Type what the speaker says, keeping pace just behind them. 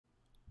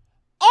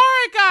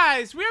Alright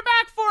guys, we're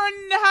back for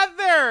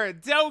another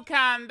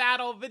Dokkan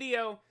battle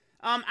video.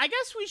 I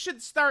guess we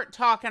should start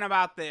talking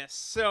about this.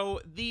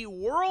 So, the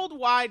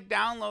worldwide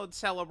download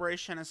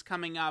celebration is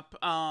coming up,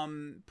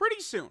 pretty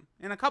soon,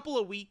 in a couple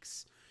of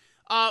weeks.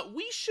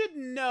 We should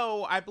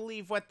know, I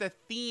believe, what the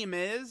theme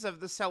is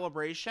of the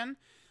celebration.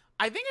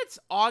 I think it's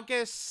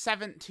August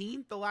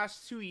 17th, the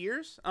last 2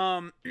 years.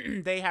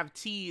 They have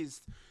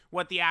teased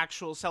what the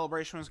actual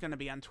celebration was going to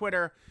be on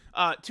Twitter.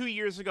 2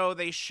 years ago,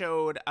 they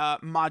showed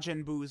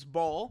Majin Buu's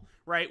ball,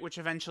 right, which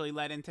eventually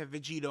led into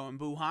Vegito and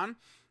Buuhan.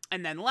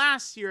 And then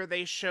last year,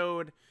 they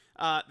showed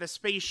the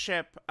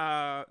spaceship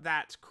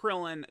that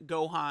Krillin,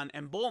 Gohan,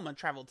 and Bulma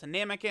traveled to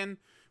Namek in,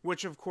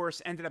 which, of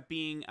course, ended up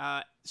being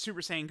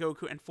Super Saiyan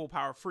Goku and Full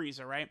Power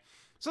Frieza, right?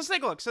 So let's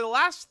take a look. So the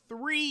last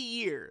 3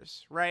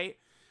 years, right,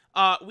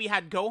 we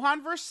had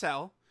Gohan versus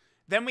Cell,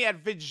 then we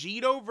had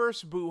Vegito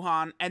versus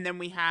Buuhan, and then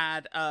we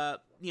had,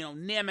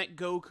 Namek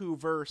Goku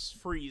versus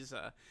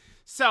Frieza.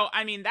 So,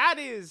 I mean, that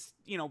is,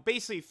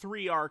 basically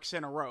 3 arcs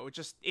in a row,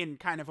 just in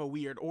kind of a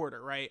weird order,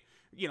 right?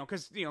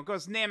 Because, it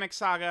goes Namek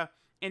Saga,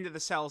 into the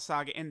Cell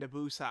Saga, into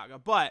Buu Saga.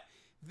 But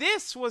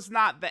this was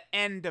not the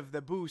end of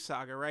the Buu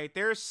Saga, right?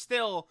 There's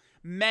still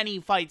many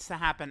fights to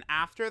happen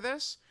after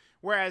this.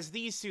 Whereas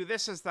these two,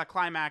 this is the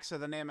climax of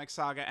the Namek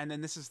Saga, and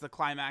then this is the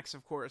climax,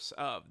 of course,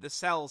 of the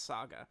Cell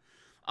Saga.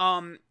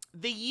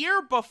 The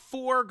year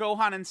before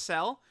Gohan and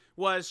Cell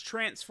was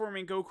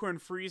transforming Goku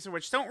and Frieza,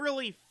 which don't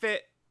really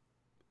fit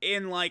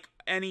in, like,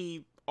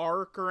 any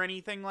arc or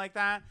anything like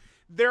that.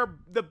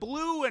 The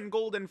blue and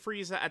golden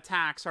Frieza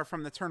attacks are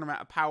from the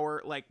Tournament of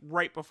Power, like,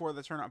 right before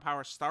the Tournament of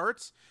Power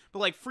starts. But,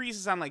 like,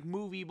 Frieza's on, like,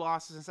 movie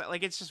bosses and stuff.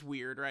 Like, it's just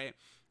weird, right?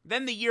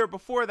 Then the year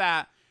before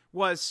that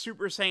was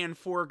Super Saiyan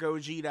 4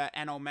 Gogeta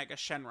and Omega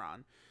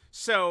Shenron.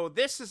 So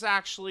this is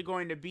actually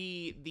going to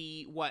be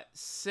the,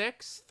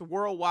 6th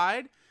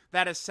worldwide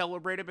that is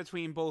celebrated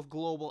between both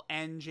Global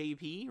and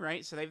JP,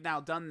 right? So they've now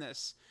done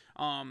this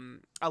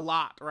a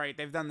lot, right?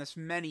 They've done this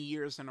many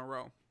years in a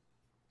row.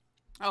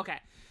 Okay,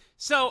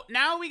 so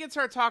now we can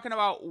start talking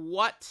about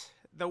what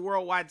the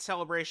worldwide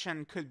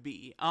celebration could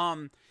be.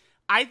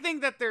 I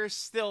think that there's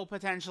still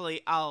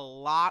potentially a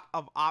lot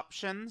of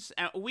options.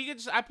 And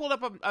I pulled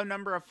up a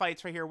number of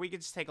fights right here. We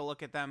could just take a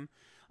look at them.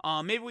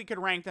 Maybe we could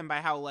rank them by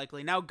how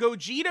likely. Now,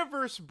 Gogeta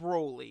versus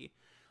Broly.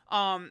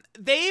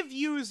 They've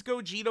used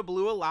Gogeta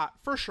Blue a lot,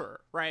 for sure,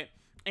 right?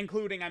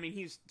 Including, I mean,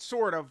 he's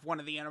sort of one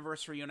of the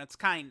anniversary units,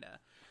 kinda.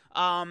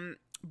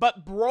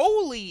 But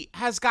Broly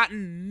has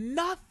gotten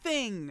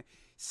nothing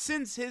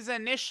since his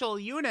initial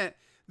unit,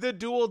 the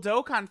Dual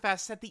Dokkan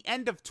Fest at the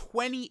end of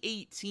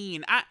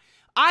 2018.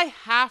 I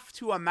have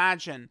to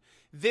imagine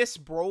this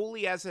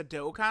Broly as a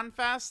Dokkan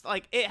Fest,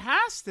 like, it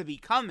has to be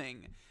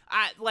coming.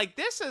 Like,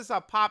 this is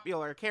a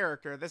popular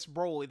character, this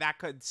Broly, that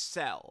could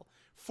sell,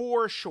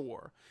 for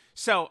sure.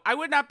 So, I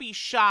would not be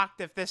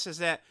shocked if this is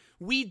it.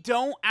 We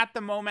don't, at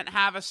the moment,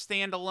 have a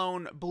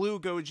standalone Blue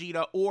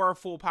Gogeta or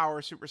Full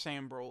Power Super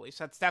Saiyan Broly.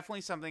 So, that's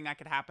definitely something that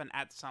could happen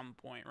at some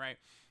point, right?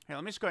 Here,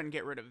 let me just go ahead and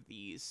get rid of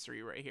these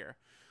 3 right here.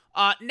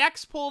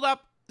 Next pulled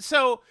up.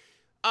 So,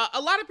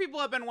 a lot of people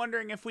have been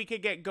wondering if we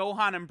could get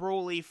Gohan and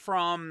Broly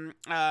from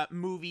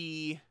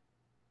movie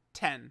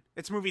 10.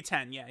 It's movie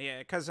 10, yeah.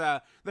 Because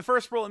the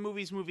first Broly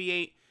movie is movie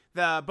 8.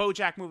 The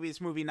BoJack movie is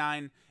movie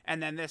 9.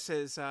 And then this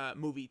is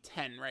movie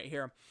 10 right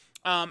here.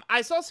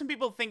 I saw some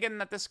people thinking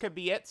that this could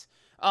be it.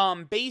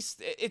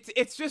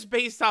 It's just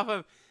based off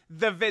of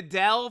the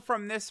Videl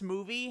from this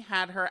movie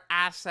had her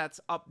assets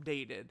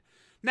updated.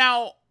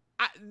 Now,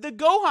 the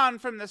Gohan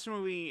from this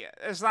movie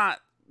is not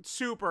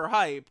super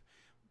hype,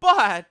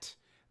 but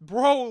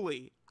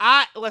Broly,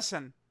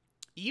 listen,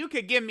 you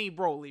could give me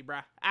Broly,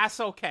 bruh. That's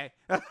okay.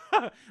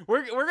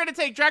 we're gonna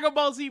take Dragon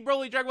Ball Z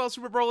Broly, Dragon Ball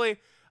Super Broly.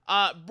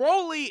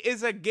 Broly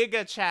is a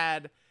Giga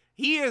Chad.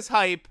 He is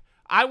hype.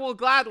 I will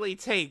gladly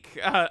take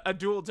a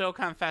Dual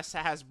Dokkan Fest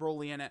that has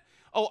Broly in it.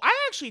 Oh, I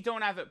actually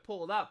don't have it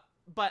pulled up,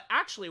 but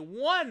actually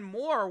one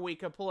more we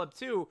could pull up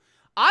too.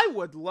 I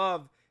would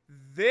love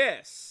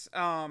this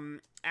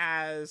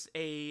as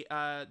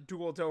a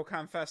Dual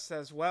Dokkan Fest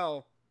as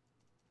well.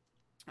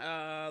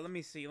 Let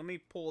me see. Let me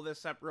pull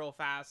this up real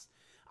fast.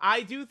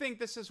 I do think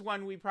this is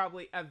one we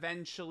probably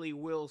eventually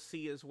will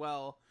see as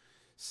well.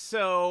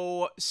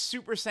 So,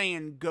 Super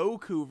Saiyan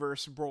Goku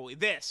versus Broly.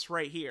 This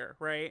right here,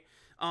 right?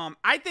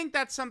 I think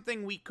that's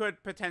something we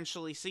could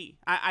potentially see.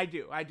 I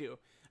do.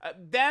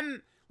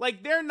 Them,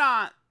 like, they're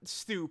not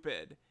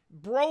stupid.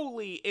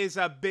 Broly is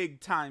a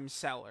big-time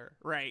seller,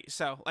 right?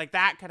 So, like,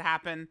 that could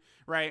happen,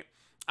 right?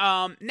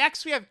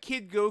 Next, we have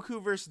Kid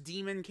Goku versus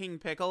Demon King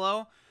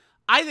Piccolo.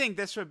 I think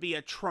this would be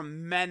a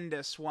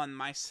tremendous one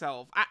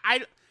myself.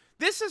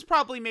 This is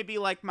probably maybe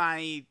like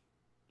my,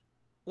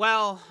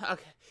 well,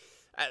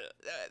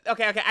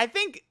 okay. I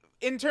think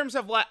in terms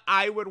of what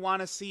I would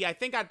want to see, I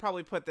think I'd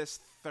probably put this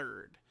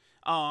third.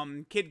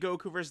 Kid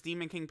Goku versus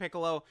Demon King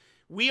Piccolo.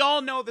 We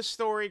all know the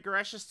story.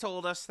 Goresh has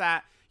told us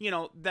that, you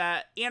know,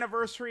 the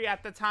anniversary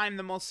at the time,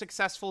 the most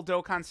successful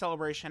Dokkan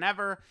celebration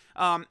ever,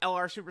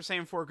 LR Super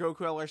Saiyan 4 Goku,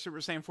 LR Super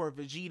Saiyan 4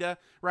 Vegeta,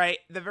 right?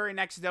 The very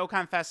next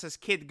Dokkan Fest is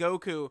Kid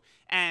Goku,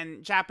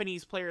 and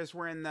Japanese players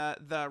were in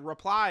the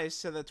replies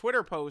to the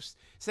Twitter post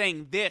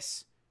saying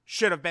this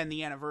should have been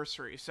the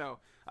anniversary. So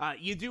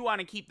you do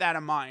want to keep that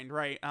in mind,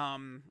 right?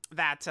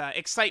 That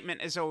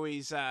excitement is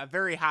always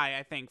very high,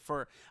 I think.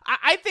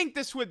 I think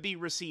this would be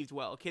received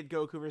well, Kid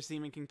Goku versus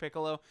Demon King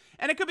Piccolo.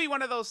 And it could be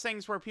one of those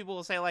things where people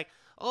will say, like,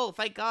 oh,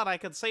 thank God I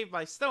could save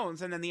my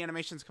stones, and then the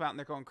animations come out and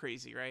they're going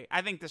crazy, right?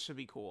 I think this would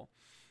be cool.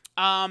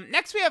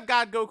 Next we have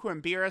God Goku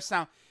and Beerus.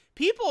 Now,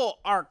 people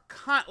are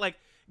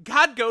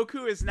God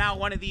Goku is now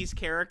one of these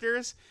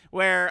characters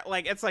where,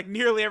 like, it's like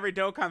nearly every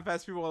Dokkan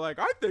Fest, people are like,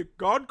 I think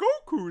God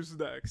Goku's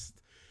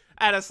next.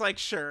 And it's like,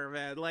 sure,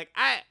 man. Like,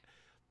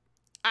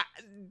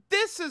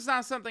 this is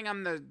not something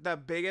I'm the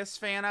biggest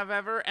fan of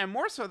ever. And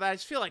more so that I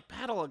just feel like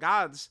Battle of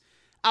Gods,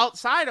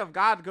 outside of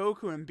God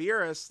Goku and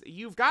Beerus,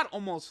 you've got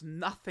almost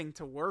nothing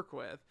to work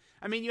with.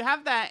 I mean, you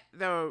have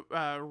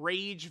the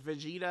Rage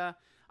Vegeta.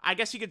 I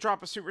guess you could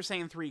drop a Super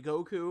Saiyan 3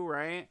 Goku,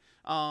 right?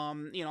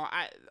 You know,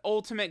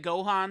 Ultimate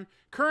Gohan.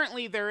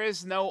 Currently, there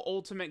is no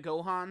Ultimate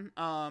Gohan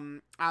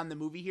on the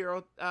movie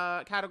hero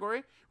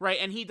category, right?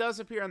 And he does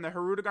appear in the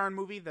Hirudegarn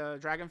movie, the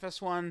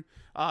DragonFest one.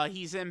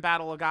 He's in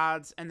Battle of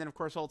Gods, and then of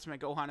course Ultimate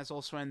Gohan is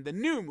also in the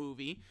new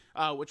movie,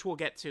 which we'll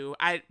get to.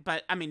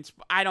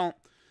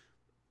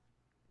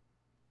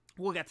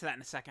 We'll get to that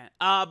in a second.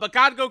 But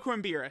God Goku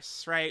and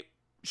Beerus, right?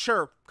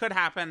 Sure, could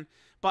happen.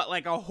 But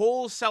like a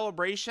whole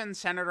celebration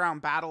centered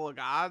around Battle of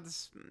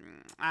Gods,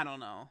 I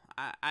don't know.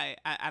 I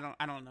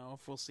don't know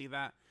if we'll see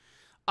that.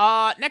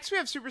 Next we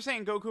have Super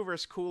Saiyan Goku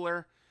versus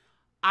Cooler.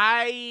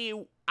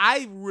 I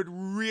would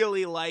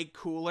really like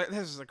Cooler.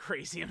 This is a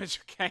crazy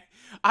image, okay?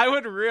 I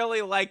would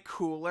really like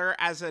Cooler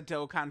as a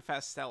Dokkan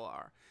Fest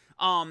LR.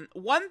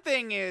 One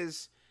thing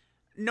is,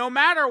 no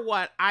matter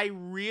what, I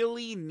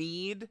really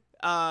need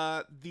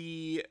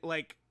the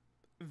like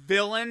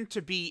villain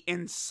to be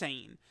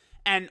insane.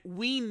 And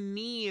we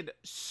need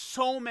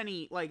so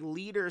many, like,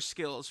 leader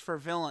skills for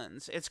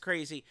villains. It's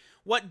crazy.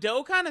 What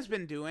Dokkan has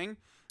been doing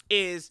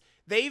is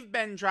they've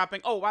been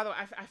dropping... Oh, by the way,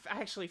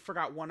 I actually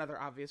forgot one other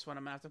obvious one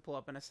I'm going to have to pull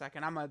up in a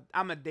second.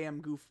 I'm a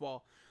damn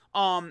goofball.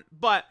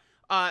 But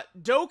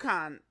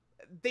Dokkan,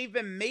 they've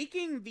been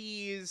making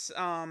these,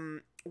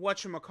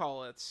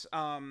 whatchamacallits,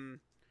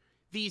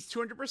 these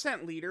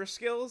 200% leader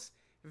skills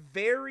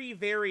very,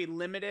 very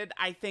limited,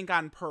 I think,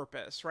 on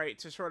purpose, right?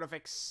 To sort of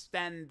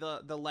extend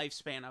the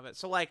lifespan of it.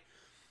 So, like,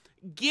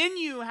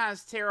 Ginyu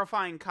has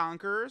Terrifying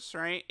Conquerors,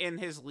 right, in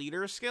his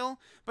leader skill,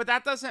 but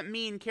that doesn't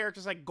mean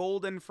characters like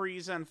Golden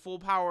Frieza and Full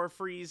Power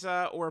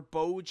Frieza or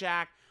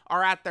Bojack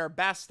are at their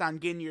best on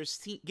Ginyu's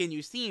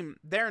team.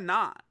 They're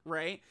not,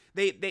 right?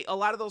 A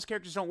lot of those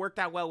characters don't work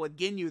that well with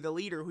Ginyu, the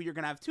leader, who you're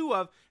going to have two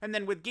of, and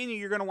then with Ginyu,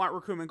 you're going to want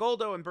Raccoon and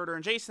Goldo and Berter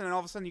and Jason, and all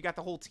of a sudden you got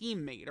the whole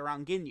team made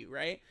around Ginyu,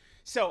 right?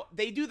 So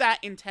they do that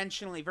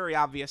intentionally, very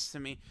obvious to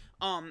me.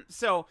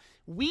 So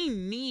we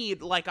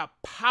need like a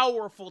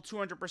powerful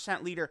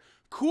 200% leader.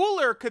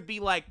 Cooler could be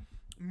like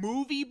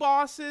movie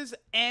bosses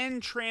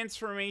and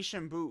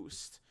transformation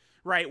boost,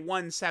 right?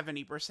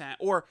 170%.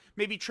 Or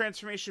maybe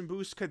transformation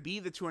boost could be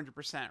the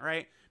 200%,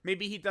 right?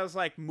 Maybe he does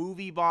like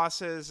movie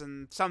bosses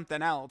and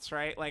something else,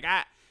 right? Like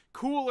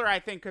Cooler, I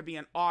think, could be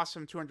an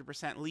awesome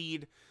 200%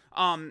 lead.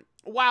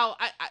 While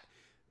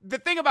the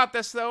thing about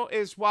this, though,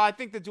 is while I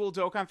think the dual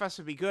Dokkan Fest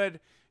would be good,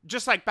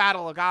 just like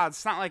Battle of Gods,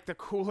 it's not like the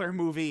Cooler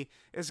movie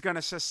is going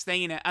to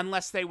sustain it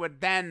unless they would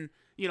then,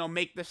 you know,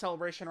 make the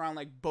celebration around,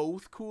 like,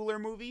 both Cooler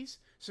movies.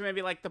 So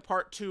maybe, like, the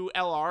Part 2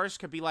 LRs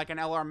could be, like, an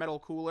LR Metal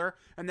Cooler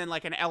and then,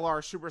 like, an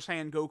LR Super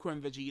Saiyan Goku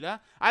and Vegeta.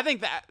 I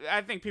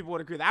think people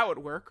would agree that would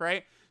work,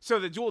 right? So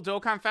the dual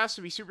Dokkan Fest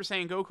would be Super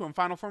Saiyan Goku and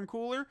Final Form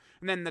Cooler,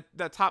 and then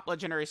the top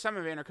Legendary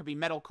Summon Banner could be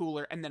Metal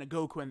Cooler and then a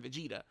Goku and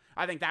Vegeta.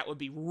 I think that would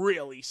be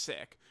really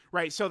sick,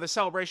 right? So the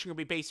celebration would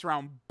be based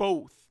around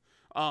both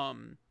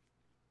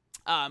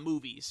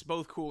movies,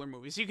 both Cooler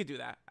movies. You could do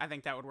that. I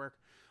think that would work.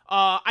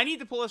 I need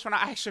to pull this one.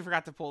 I actually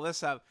forgot to pull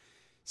this up.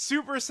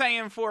 Super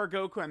Saiyan 4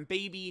 Goku and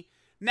Baby.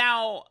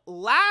 Now,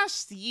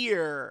 last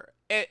year,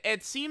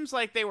 it seems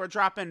like they were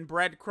dropping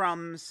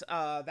breadcrumbs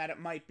that it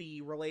might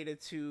be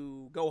related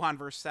to Gohan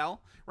vs.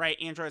 Cell, right?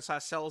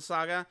 Android/Cell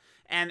Saga,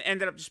 and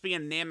ended up just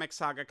being Namek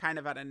Saga kind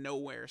of out of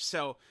nowhere.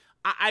 So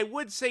I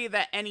would say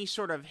that any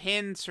sort of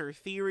hints or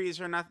theories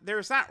or nothing,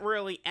 there's not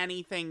really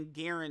anything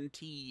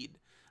guaranteed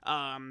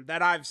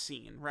that I've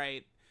seen,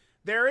 right?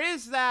 There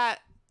is that,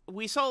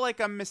 we saw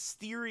like a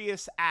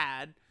mysterious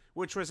ad,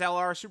 which was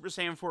LR Super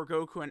Saiyan 4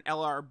 Goku and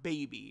LR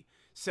Baby.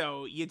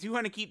 So you do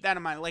want to keep that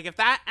in mind. Like, if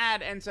that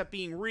ad ends up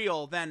being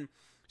real, then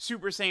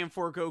Super Saiyan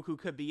 4 Goku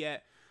could be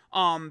it.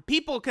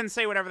 People can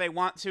say whatever they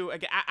want to.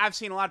 Again, I've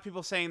seen a lot of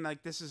people saying,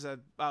 like, this is a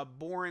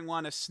boring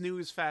one, a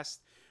snooze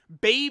fest.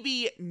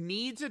 Baby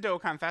needs a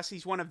Dokkan Fest.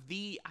 He's one of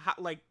the,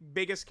 like,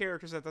 biggest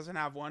characters that doesn't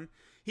have one.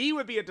 He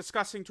would be a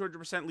disgusting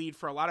 200% lead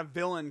for a lot of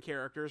villain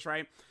characters,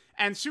 right?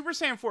 And Super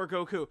Saiyan 4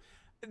 Goku,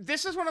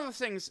 this is one of those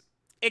things,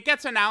 it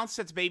gets announced,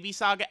 it's Baby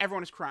Saga,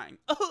 everyone is crying.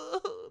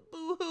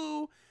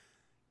 Boo-hoo.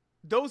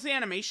 Those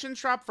animations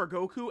drop for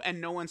Goku,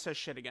 and no one says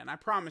shit again. I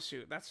promise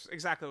you, that's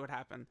exactly what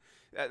happened.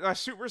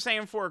 Super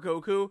Saiyan 4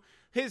 Goku,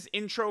 his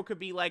intro could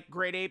be like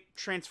Great Ape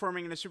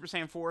transforming into Super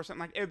Saiyan 4 or something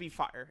like. It would be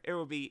fire. It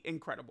would be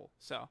incredible.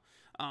 So,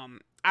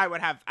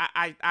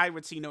 I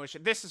would see no issue.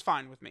 This is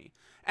fine with me.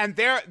 And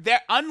they're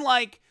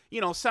unlike, you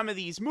know, some of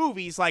these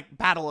movies like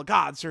Battle of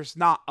Gods. There's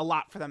not a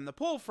lot for them to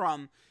pull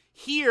from.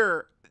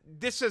 Here,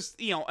 this is,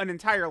 you know, an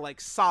entire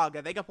like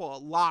saga. They can pull a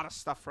lot of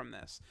stuff from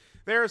this.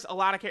 There's a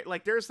lot of,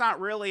 like, there's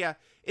not really a,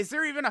 is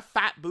there even a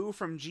Fat Boo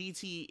from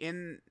GT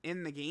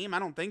in the game? I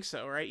don't think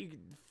so, right?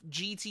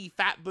 GT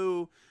Fat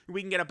Boo, we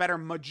can get a better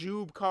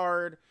Majoob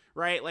card,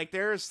 right? Like,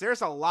 there's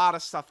a lot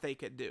of stuff they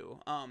could do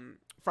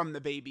from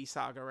the Baby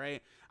Saga,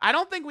 right? I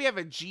don't think we have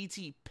a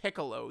GT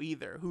Piccolo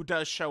either, who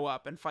does show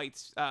up and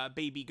fights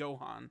Baby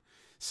Gohan.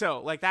 So,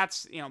 like,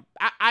 that's, you know,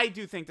 I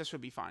do think this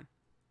would be fine.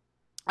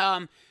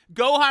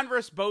 Gohan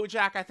versus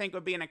Bojack, I think,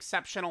 would be an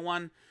exceptional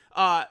one.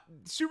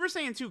 Super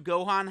Saiyan 2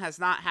 Gohan has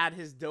not had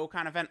his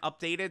Dokkan event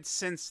updated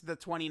since the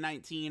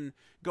 2019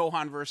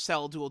 Gohan vs.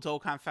 Cell Dual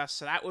Dokkan Fest,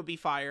 so that would be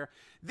fire.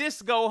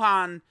 This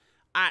Gohan,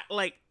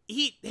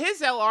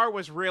 his LR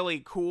was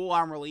really cool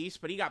on release,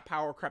 but he got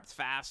power crept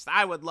fast.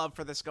 I would love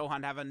for this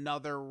Gohan to have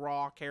another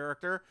raw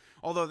character,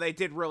 although they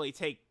did really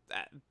take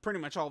pretty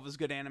much all of his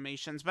good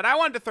animations. But I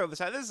wanted to throw this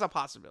out. This is a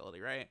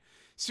possibility, right?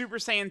 Super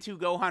Saiyan 2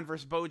 Gohan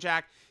versus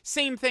Bojack.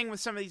 Same thing with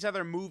some of these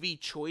other movie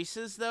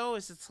choices, though,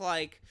 is it's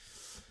like,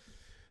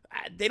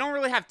 they don't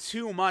really have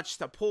too much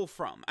to pull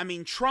from. I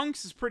mean,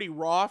 Trunks is pretty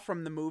raw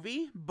from the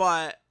movie,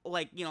 but,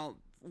 like, you know,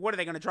 what are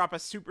they going to drop a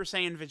Super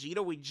Saiyan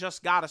Vegeta? We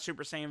just got a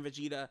Super Saiyan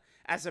Vegeta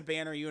as a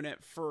banner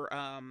unit for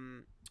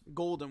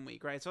Golden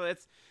Week, right? So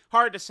it's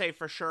hard to say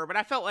for sure, but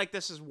I felt like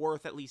this is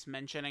worth at least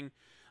mentioning.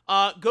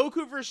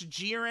 Goku versus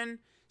Jiren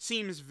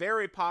seems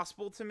very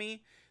possible to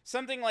me.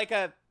 Something like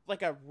a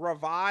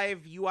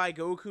revive UI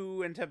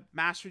Goku into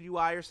Mastered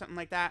UI or something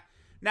like that.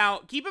 Now,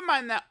 keep in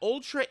mind that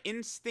Ultra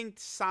Instinct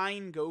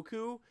Sign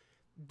Goku,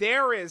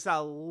 there is a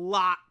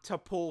lot to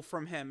pull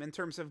from him in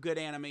terms of good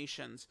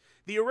animations.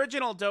 The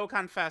original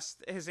Dokkan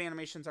Fest, his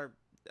animations are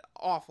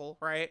awful,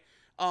 right?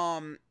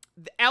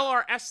 The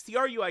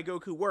LR-STR UI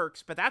Goku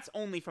works, but that's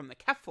only from the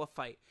Kefla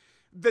fight.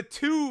 The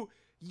two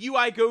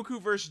UI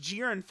Goku versus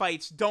Jiren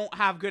fights don't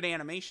have good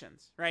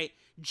animations, right?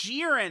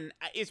 Jiren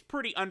is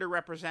pretty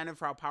underrepresented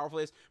for how powerful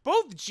he is.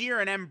 Both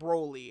Jiren and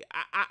Broly,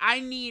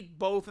 I need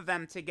both of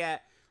them to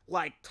get,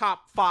 like,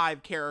 top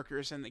 5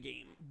 characters in the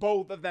game.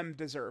 Both of them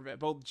deserve it,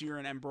 both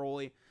Jiren and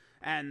Broly.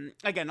 And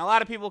again, a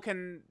lot of people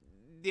can,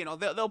 you know,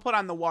 they'll put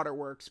on the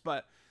waterworks,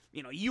 but,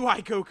 you know,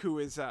 UI Goku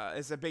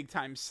is a big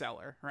time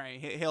seller, right?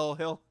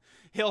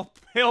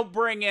 He'll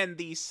bring in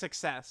the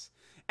success.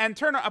 And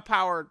turn a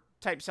power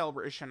type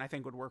celebration, I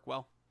think, would work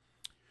well.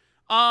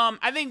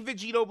 I think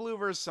Vegito Blue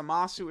versus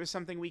Zamasu is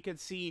something we could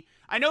see.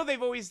 I know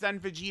they've always done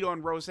Vegito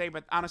and Rose,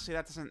 but honestly,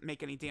 that doesn't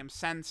make any damn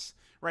sense,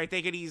 right?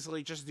 They could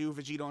easily just do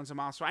Vegito and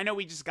Zamasu. I know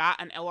we just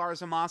got an LR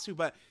Zamasu,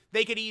 but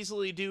they could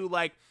easily do,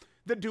 like,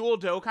 the dual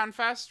Dokkan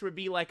Fest would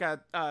be like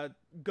a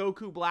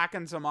Goku Black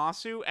and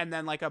Zamasu, and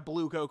then like a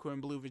Blue Goku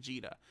and Blue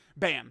Vegeta.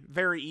 Bam.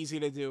 Very easy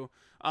to do.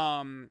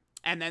 And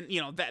then,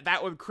 you know,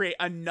 that would create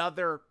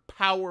another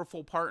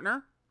powerful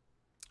partner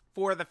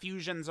for the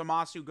Fusion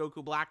Zamasu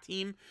Goku Black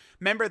team.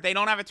 Remember, they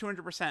don't have a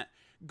 200%.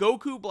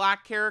 Goku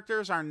Black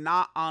characters are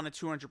not on a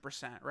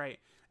 200%, right?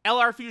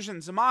 LR Fusion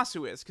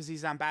Zamasu is, because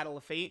he's on Battle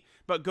of Fate,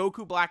 but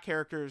Goku Black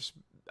characters,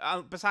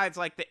 besides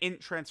like the Int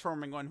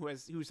transforming one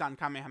who's on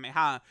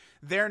Kamehameha,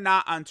 they're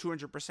not on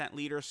 200%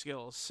 leader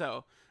skills.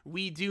 So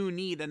we do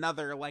need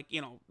another, like,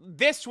 you know,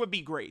 this would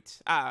be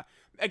great.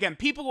 Again,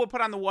 people would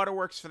put on the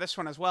waterworks for this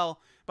one as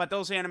well, but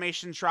those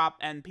animations drop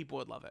and people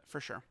would love it for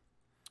sure.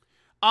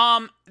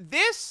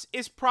 This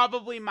is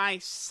probably my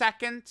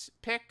second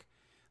pick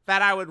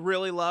that I would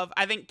really love.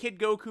 I think Kid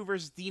Goku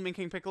versus Demon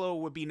King Piccolo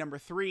would be number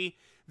 3.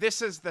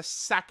 This is the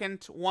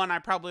second one I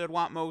probably would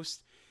want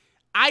most.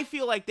 I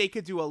feel like they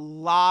could do a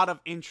lot of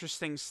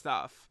interesting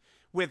stuff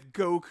with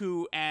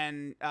Goku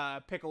and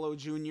Piccolo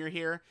Jr.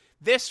 here.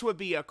 This would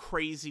be a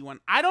crazy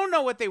one. I don't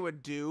know what they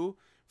would do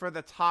for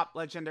the top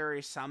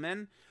legendary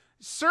summon.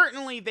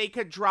 Certainly they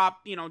could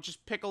drop, you know,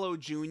 just Piccolo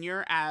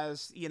Jr.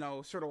 as, you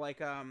know, sort of like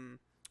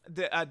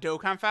the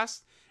Dokkan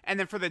Fest. And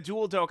then for the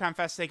dual Dokkan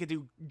Fest, they could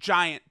do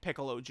Giant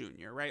Piccolo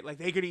Jr., right? Like,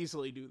 they could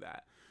easily do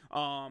that.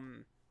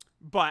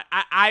 But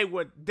I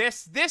would...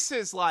 This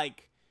is,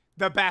 like,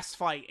 the best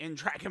fight in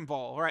Dragon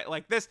Ball, right?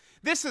 Like,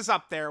 this is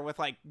up there with,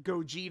 like,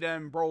 Gogeta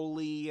and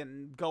Broly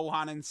and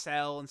Gohan and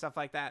Cell and stuff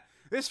like that.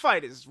 This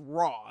fight is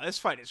raw. This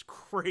fight is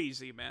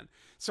crazy, man.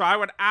 So I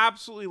would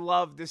absolutely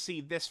love to see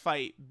this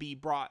fight be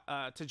brought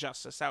to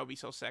justice. That would be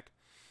so sick.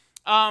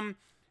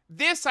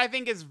 This, I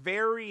think, is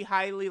very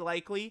highly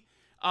likely.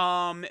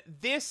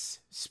 This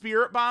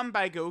Spirit Bomb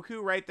by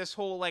Goku, right? This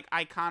whole, like,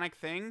 iconic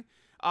thing.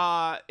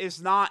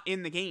 is not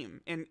in the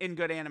game in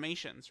good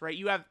animations, right?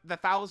 You have the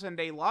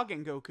 1,000-day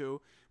login Goku,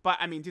 but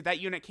I mean, dude, that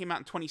unit came out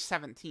in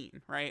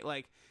 2017, right?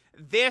 Like,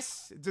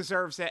 this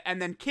deserves it.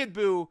 And then Kid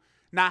Buu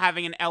not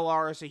having an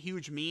LR is a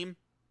huge meme.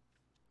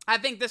 I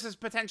think this is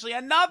potentially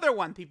another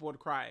one people would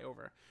cry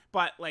over,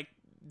 but like,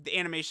 the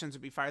animations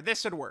would be fire.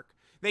 This would work.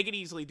 They could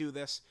easily do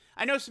this.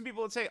 I know some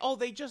people would say, oh,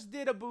 they just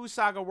did a Buu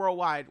Saga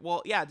Worldwide.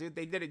 Well, yeah, dude,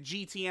 they did a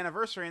GT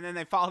Anniversary, and then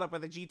they followed up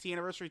with a GT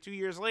Anniversary 2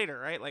 years later,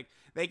 right? Like,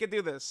 they could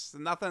do this.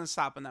 Nothing's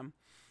stopping them.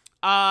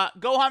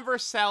 Gohan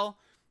vs. Cell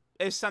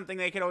is something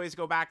they could always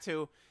go back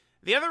to.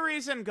 The other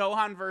reason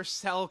Gohan vs.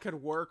 Cell could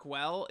work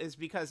well is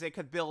because it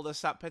could build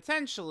us up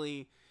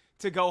potentially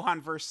to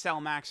Gohan vs. Cell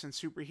Max and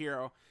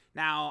Superhero.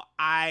 Now,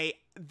 the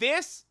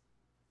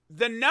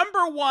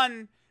number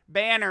one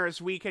banners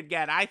we could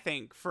get, I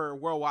think, for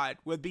Worldwide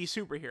would be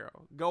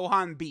Superhero.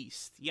 Gohan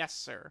Beast. Yes,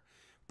 sir.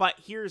 But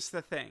here's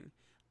the thing.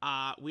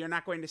 We are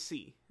not going to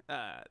see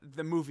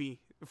the movie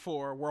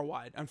for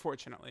Worldwide,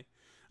 unfortunately.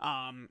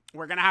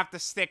 We're going to have to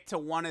stick to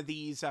one of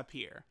these up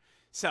here.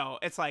 So,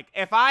 it's like,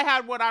 if I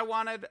had what I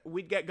wanted,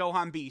 we'd get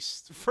Gohan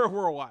Beast for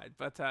Worldwide.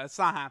 But it's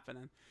not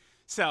happening.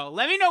 So,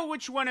 let me know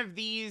which one of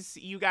these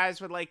you guys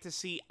would like to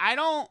see.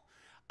 I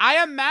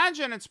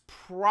imagine it's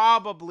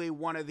probably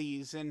one of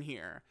these in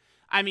here.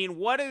 I mean,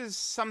 what is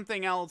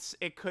something else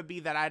it could be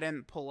that I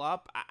didn't pull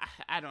up?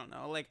 I don't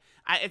know. Like,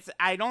 it's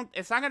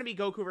not going to be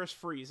Goku vs.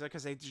 Frieza,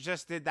 because they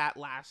just did that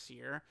last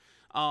year.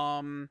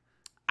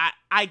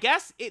 I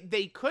guess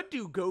they could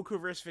do Goku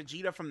vs.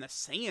 Vegeta from the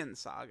Saiyan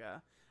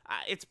Saga.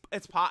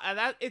 It's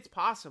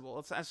possible.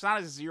 It's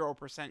not a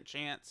 0%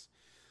 chance.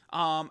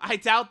 I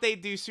doubt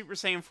they'd do Super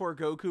Saiyan 4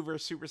 Goku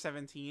versus Super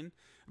 17.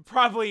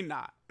 Probably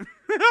not.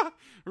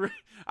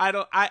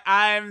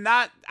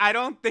 I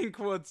don't think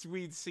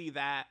we'd see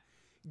that.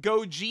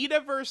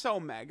 Gogeta versus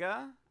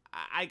Omega.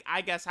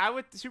 I guess I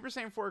would Super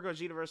Saiyan 4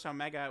 Gogeta versus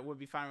Omega would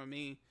be fine with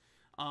me.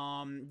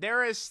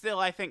 There is still,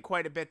 I think,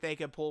 quite a bit they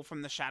could pull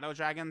from the Shadow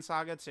Dragon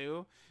Saga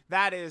too.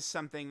 That is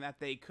something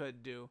that they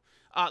could do.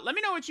 Let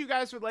me know what you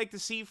guys would like to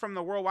see from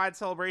the Worldwide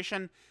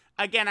Celebration.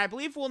 Again, I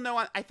believe we'll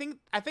know. I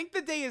think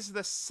the day is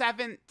the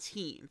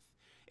 17th.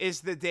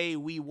 Is the day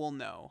we will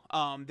know.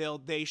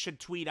 They should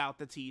tweet out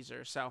the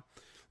teaser. So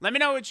let me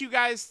know what you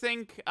guys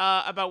think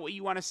about what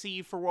you want to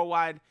see for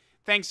Worldwide.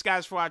 Thanks,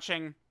 guys, for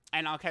watching,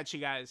 and I'll catch you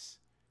guys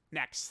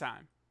next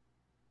time.